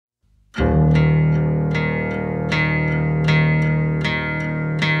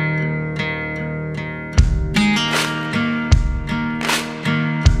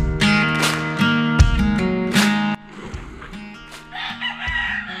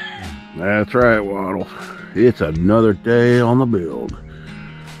That's right, Waddle. It's another day on the build.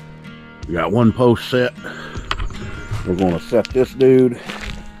 We got one post set. We're going to set this dude.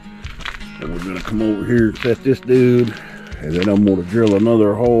 And we're going to come over here and set this dude. And then I'm going to drill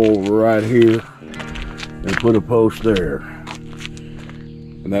another hole right here and put a post there.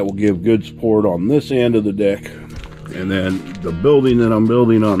 And that will give good support on this end of the deck. And then the building that I'm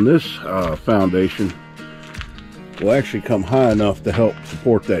building on this foundation will actually come high enough to help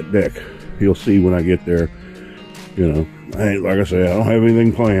support that deck. You'll see when I get there. You know, like I say, I don't have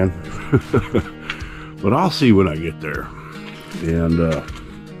anything planned. But I'll see when I get there. And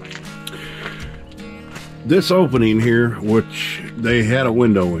this opening here, which they had a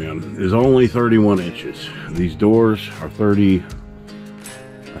window in, is only 31 inches. These doors are 30,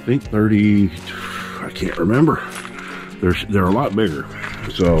 I think 30, I can't remember. They're a lot bigger.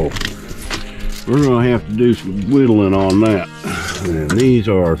 So we're going to have to do some whittling on that. And these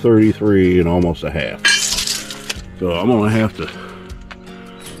are 33 and almost a half. So I'm going to have to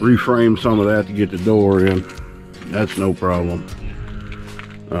reframe some of that to get the door in. That's no problem.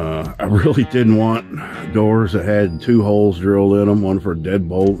 I really didn't want doors that had 2 holes drilled in them, one for a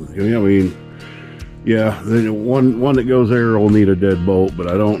deadbolt. I mean, yeah, the one that goes there will need a deadbolt, but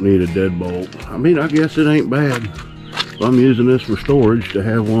I don't need a deadbolt. I mean, I guess it ain't bad. I'm using this for storage to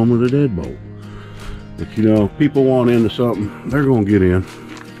have one with a deadbolt. But you know, people want into something, they're going to get in.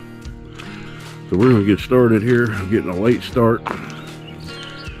 So we're going to get started here. I'm getting a late start.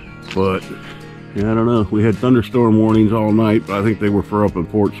 But yeah, I don't know. We had thunderstorm warnings all night, but I think they were for up in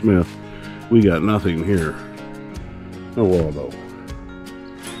Fort Smith. We got nothing here. Oh, Waldo.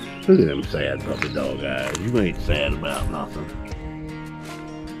 Look at them sad puppy dog eyes. You ain't sad about nothing.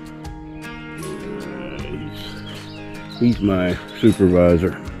 He's my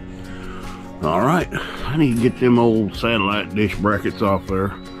supervisor. All right, I need to get them old satellite dish brackets off there.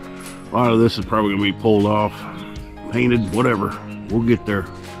 A lot of this is probably gonna be pulled off, painted, whatever. We'll get there.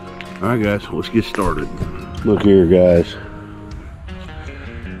 All right, guys, let's get started. Look here, guys.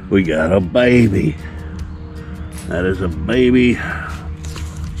 We got a baby. That is a baby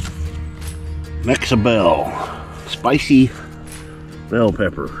Mexabell, spicy bell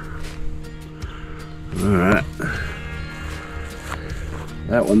pepper. All right.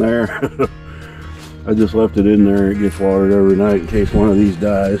 That one there, I just left it in there. It gets watered every night in case one of these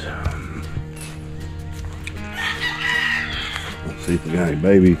dies. Let's see if we got any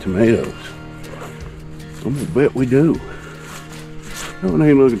baby tomatoes. I'm gonna bet we do. That one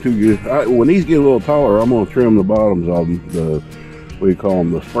ain't looking too good. When these get a little taller, I'm gonna trim the bottoms of them. The, what do you call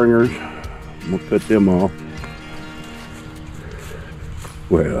them, the springers. I'm gonna cut them off.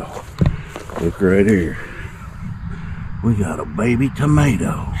 Well, look right here. We got a baby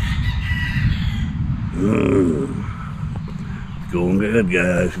tomato. Going good,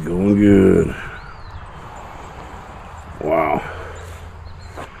 guys. Going good. Wow.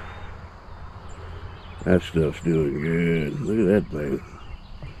 That stuff's doing good. Look at that thing.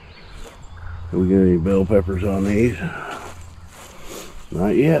 Do we got any bell peppers on these?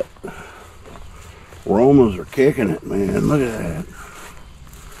 Not yet. Aromas are kicking it, man. Look at that.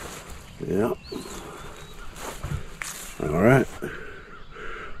 Yep. All right,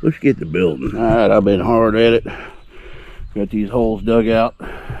 let's get to building. All right, I've been hard at it. Got these holes dug out.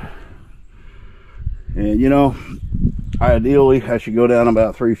 And you know, ideally I should go down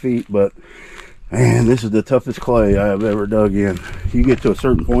about 3 feet, but man, this is the toughest clay I have ever dug in. You get to a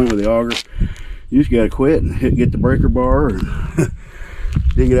certain point with the auger, you just gotta quit and get the breaker bar and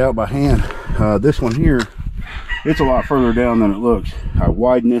dig it out by hand. This one here, it's a lot further down than it looks. I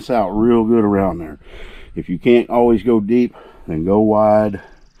widened this out real good around there. If you can't always go deep, then go wide.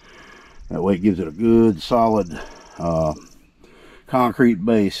 That way it gives it a good solid concrete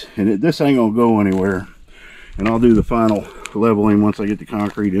base. And this ain't gonna go anywhere. And I'll do the final leveling once I get the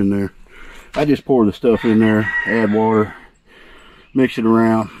concrete in there. I just pour the stuff in there, add water, mix it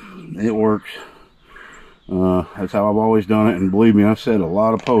around. It works. That's how I've always done it. And believe me, I've set a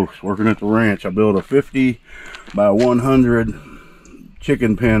lot of posts working at the ranch. I built a 50 by 100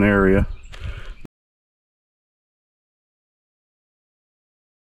 chicken pen area.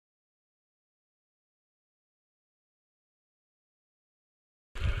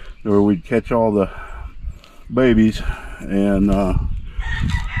 Where we'd catch all the babies, and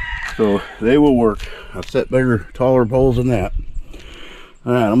so they will work. I've set bigger, taller poles than that.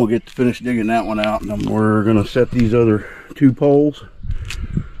 All right, I'm gonna get to finish digging that one out, and then we're gonna set these other 2 poles,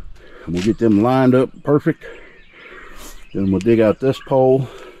 and we'll get them lined up perfect. Then we'll dig out this pole.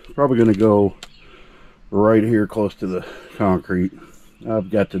 Probably gonna go right here close to the concrete. I've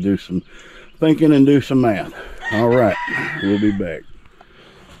got to do some thinking and do some math. All right, we'll be back.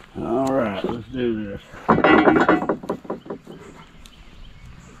 All right, let's do this.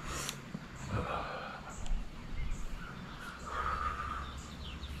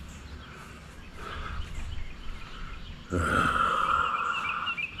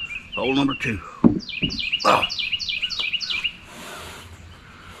 Hole number 2. Oh.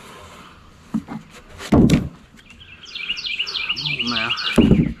 Come on now.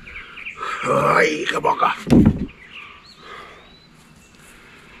 Hey, come on.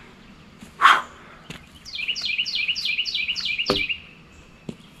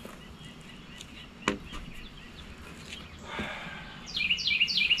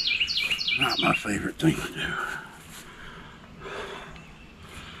 Not my favorite thing to do.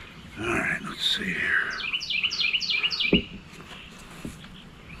 Alright, let's see here.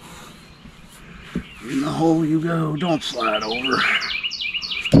 In the hole you go, don't slide over.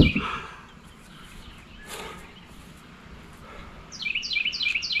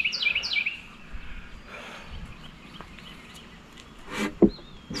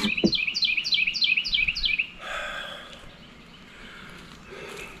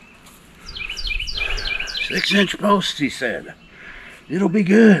 Six-inch post, he said. It'll be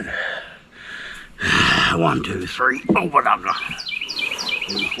good. 1, 2, 3. Open up.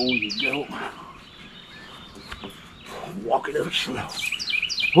 Before you go, walk it up slow.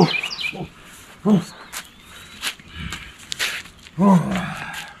 Oh, oh, oh. Oh.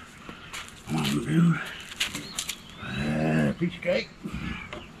 Come on, dude. Piece of cake.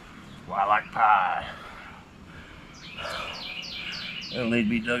 Well, I like pie. It'll need to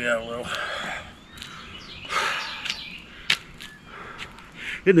be dug out a little.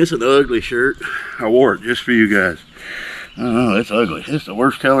 Isn't this an ugly shirt? I wore it just for you guys. I don't know, it's ugly. It's the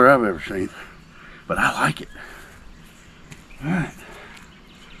worst color I've ever seen. But I like it. Alright.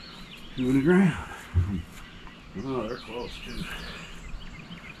 2 in the ground. Oh, they're close too.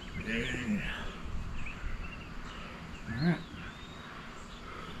 Yeah. Alright.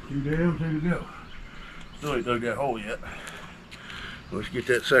 2 down, 2 to go. Still ain't dug that hole yet. Let's get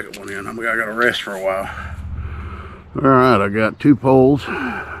that second one in. I gotta rest for a while. Alright, I got 2 poles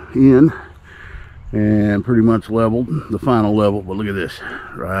in and pretty much leveled, the final level. But look at this,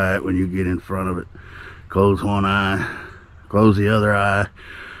 right when you get in front of it, close one eye, close the other eye.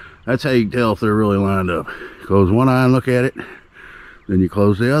 That's how you can tell if they're really lined up. Close one eye and look at it, then you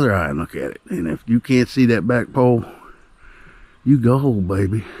close the other eye and look at it. And if you can't see that back pole, you gold,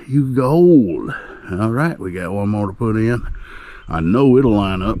 baby, you gold. Alright, we got 1 more to put in. I know it'll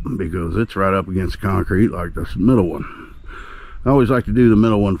line up because it's right up against the concrete like this middle one. I always like to do the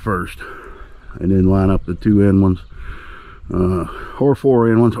middle one first and then line up the 2 end ones, or 4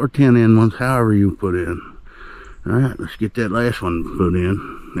 end ones, or 10 end ones, however you put in. All right, let's get that last one put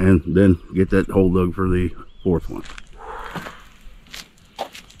in and then get that hole dug for the 4th one.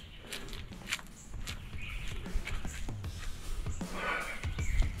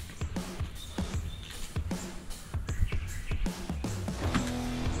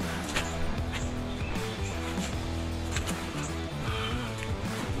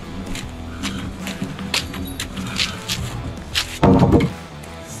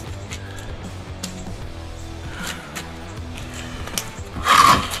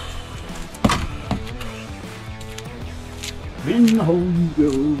 In the hole you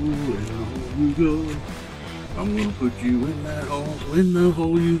go, in the hole you go. I'm gonna put you in that hole, in the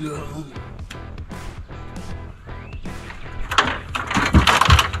hole you go.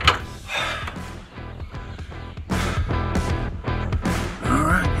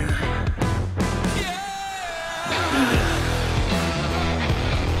 Alright, guys.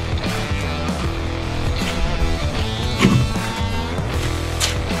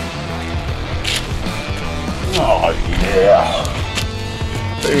 Oh yeah,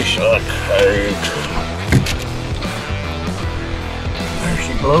 fish on cake. There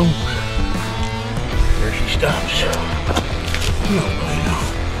she blows. There she stops. Nobody knows.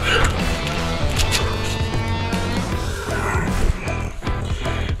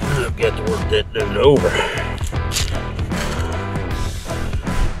 I've got to work that dude over.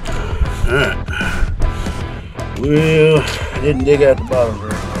 Alright. Well, I didn't dig out the bottom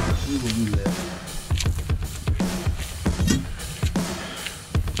very much. We will do that.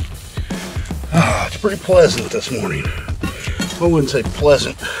 Pretty pleasant this morning. I wouldn't say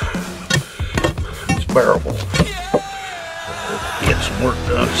pleasant. It's bearable. So get some work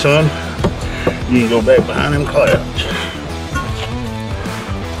done, son. You can go back behind them clouds.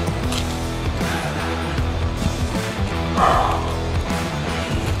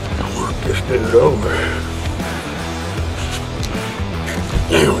 I'll work this dude over.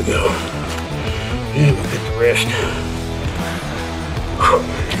 There we go. And we'll get the rest.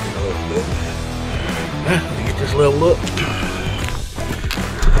 this level up.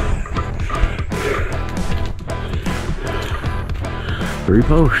 3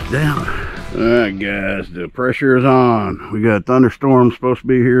 posts down. Alright guys, the pressure is on. We got a thunderstorm supposed to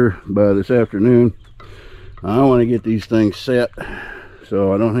be here by this afternoon. I want to get these things set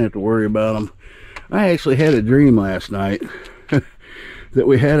so I don't have to worry about them. I actually had a dream last night that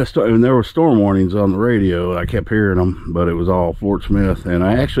we had a storm, and there were storm warnings on the radio. I kept hearing them, but it was all Fort Smith. And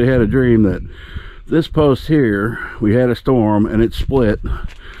I actually had a dream that this post here, we had a storm and it split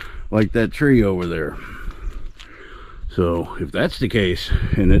like that tree over there. So if that's the case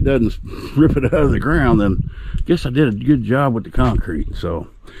and it doesn't rip it out of the ground, then I guess I did a good job with the concrete. So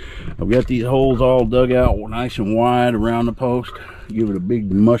I've got these holes all dug out nice and wide around the post, give it a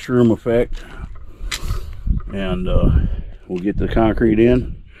big mushroom effect, and we'll get the concrete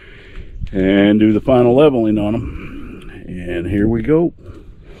in and do the final leveling on them. And here we go.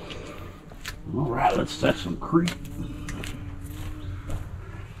 All right, let's set some creep.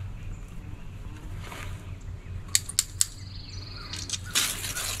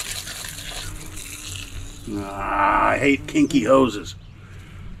 I hate kinky hoses.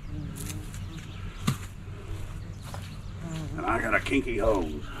 And I got a kinky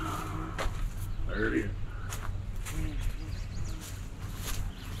hose. There it is.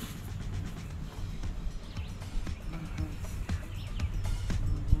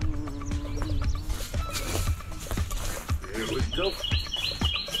 There we go.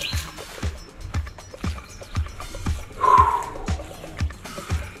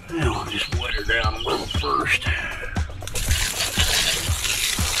 Now I'll just wet her down a little first.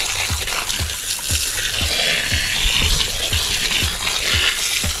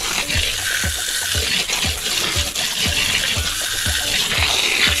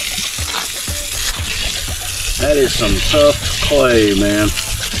 That is some tough clay, man.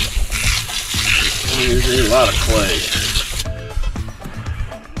 There's a lot of clay.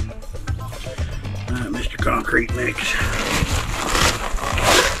 Mr. Concrete Mix.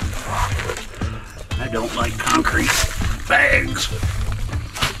 I don't like concrete bags.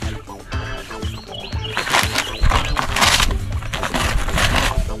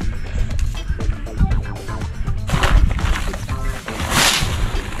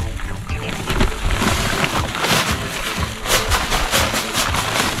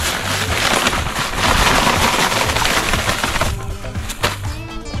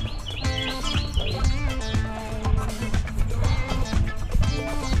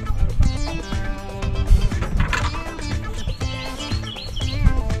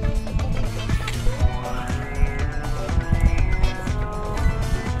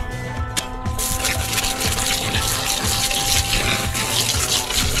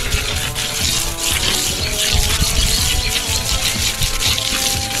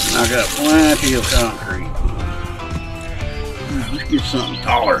 I got plenty of concrete. Let's get something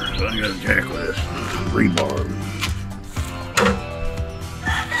taller so I gotta jack with this rebar.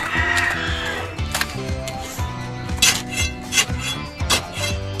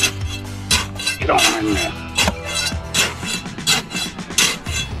 Get on in there.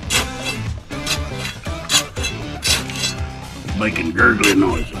 Making gurgly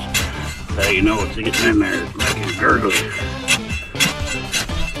noises. That's how you know it's getting in there. It's making gurgly.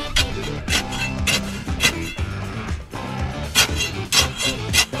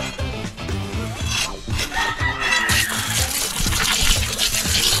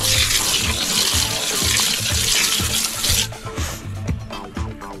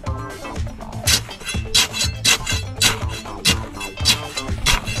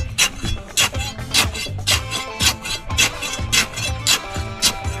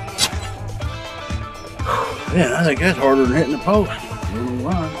 Yeah, I think that's harder than hitting the post. I don't know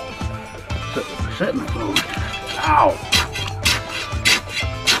why. Setting the post. Ow!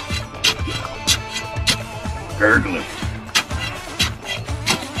 Gurgling.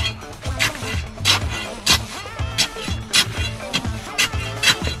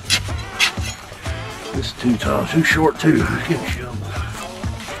 This is too tall, too short too. Let's get a shovel.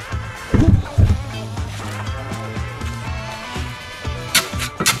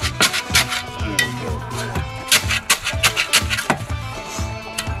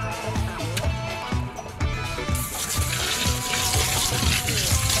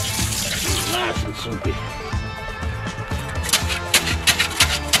 Nice and soupy.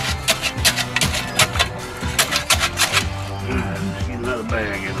 Let's get another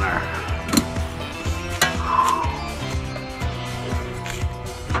bag in there.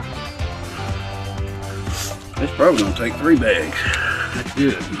 It's probably gonna take 3 bags. That's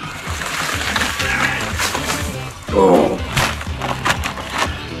good. Oh.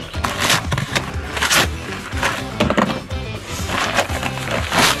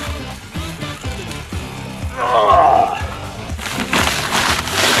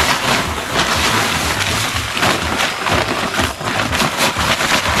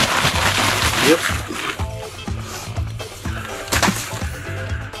 Yep.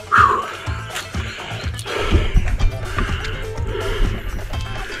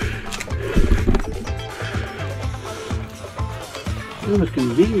 It was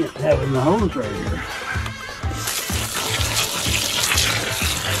convenient having the hose right here.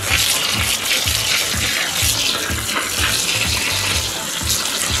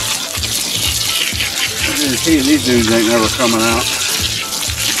 I guarantee you these dudes ain't never coming out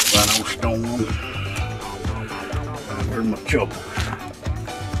by no storm. Where's my choke?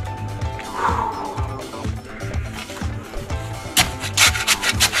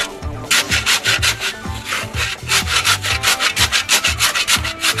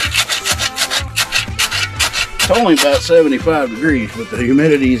 It's only about 75 degrees, but the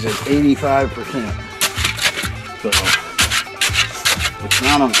humidity is at 85%. So it's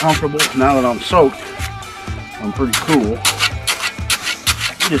not uncomfortable. Now that I'm soaked, I'm pretty cool.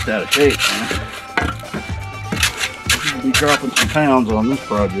 I'm just out of shape, man. I'll be dropping some pounds on this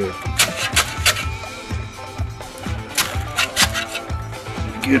project.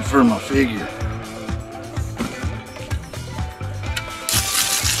 It's good for my figure.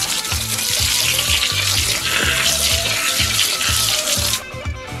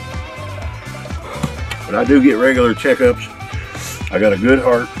 But I do get regular checkups. I got a good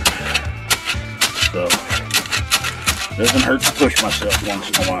heart, so it doesn't hurt to push myself once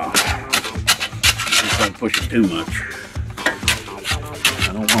in a while. Just don't push it too much.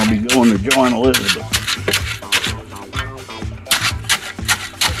 I don't want to be going to join Elizabeth.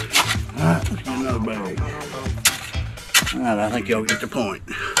 Alright, let's get another bag. Alright, I think y'all get the point.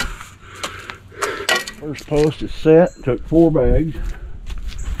 First post is set. Took 4 bags.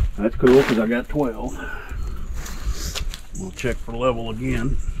 That's cool because I got 12. We'll check for level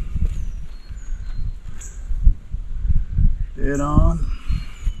again. Dead on.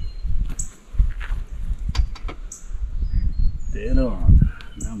 Dead on.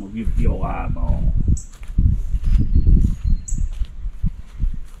 Now I'm going to give you an eyeball.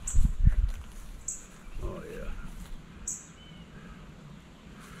 Oh yeah.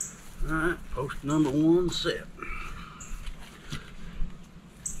 Alright, post number 1 set.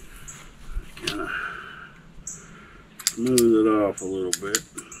 Kind of smooth it off a little bit.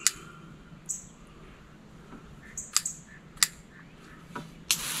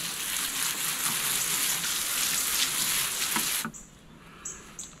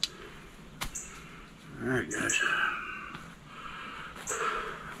 Alright guys,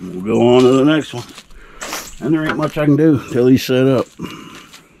 we'll go on to the next one, and there ain't much I can do till he's set up.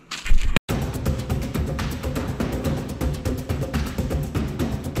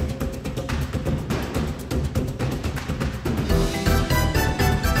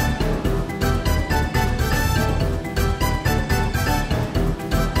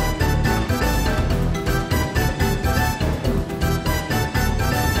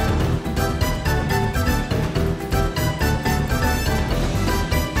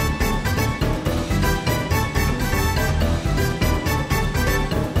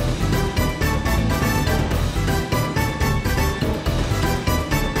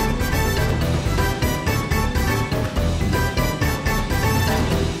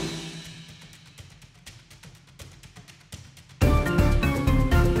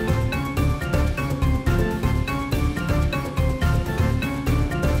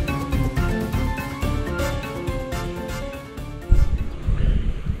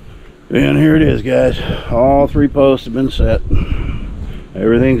 And here it is, guys. All 3 posts have been set.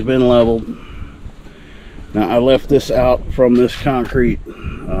 Everything's been leveled. Now I left this out from this concrete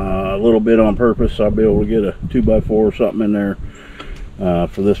a little bit on purpose, so I'll be able to get a 2x4 or something in there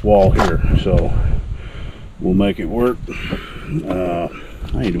for this wall here. So we'll make it work. I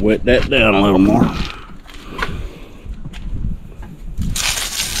need to wet that down a little more.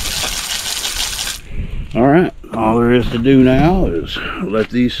 All right, all there is to do now is let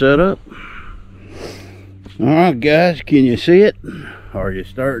these set up. All right, guys, can you see it? Are you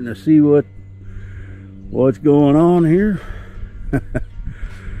starting to see what's going on here?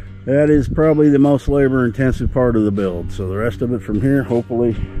 That is probably the most labor intensive part of the build. So the rest of it from here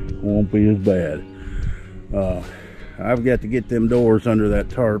hopefully won't be as bad. I've got to get them doors under that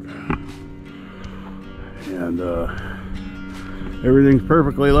tarp, and everything's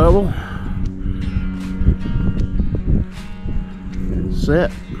perfectly level.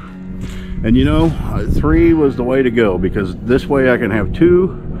 Set. And you know, 3 was the way to go, because this way I can have 2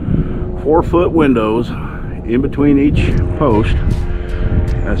 4-foot windows in between each post,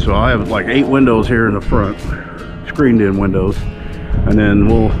 and so I have like 8 windows here in the front, screened in windows, and then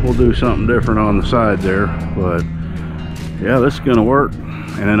we'll do something different on the side there. But yeah, this is gonna work.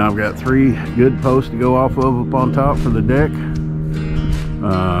 And then I've got 3 good posts to go off of up on top for the deck.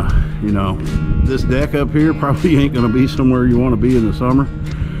 You know, this deck up here probably ain't gonna be somewhere you want to be in the summer,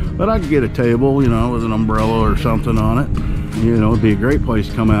 but I could get a table, you know, with an umbrella or something on it. You know, it'd be a great place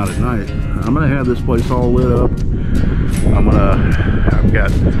to come out at night. I'm gonna have this place all lit up. I've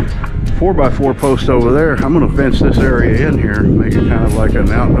got 4x4 posts over there. I'm gonna fence this area in here, make it kind of like an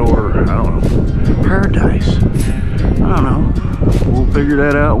outdoor, I don't know, paradise. I don't know. We'll figure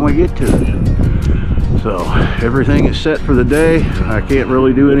that out when we get to it. So everything is set for the day. I can't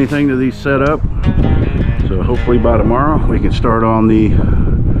really do anything to these setup. So hopefully by tomorrow we can start on the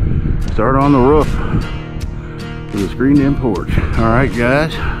roof for the screened-in porch. All right,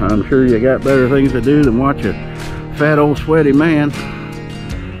 guys. I'm sure you got better things to do than watch a fat old sweaty man.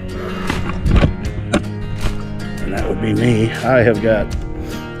 And that would be me. I have got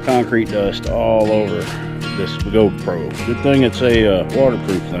concrete dust all over this GoPro. Good thing it's a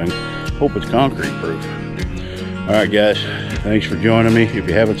waterproof thing. Hope it's concrete proof. All right, guys, thanks for joining me. If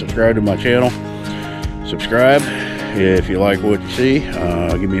you haven't subscribed to my channel, subscribe. If you like what you see,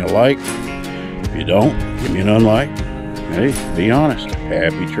 give me a like. If you don't, give me an unlike. Hey, be honest.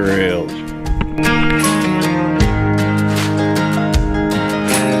 Happy trails.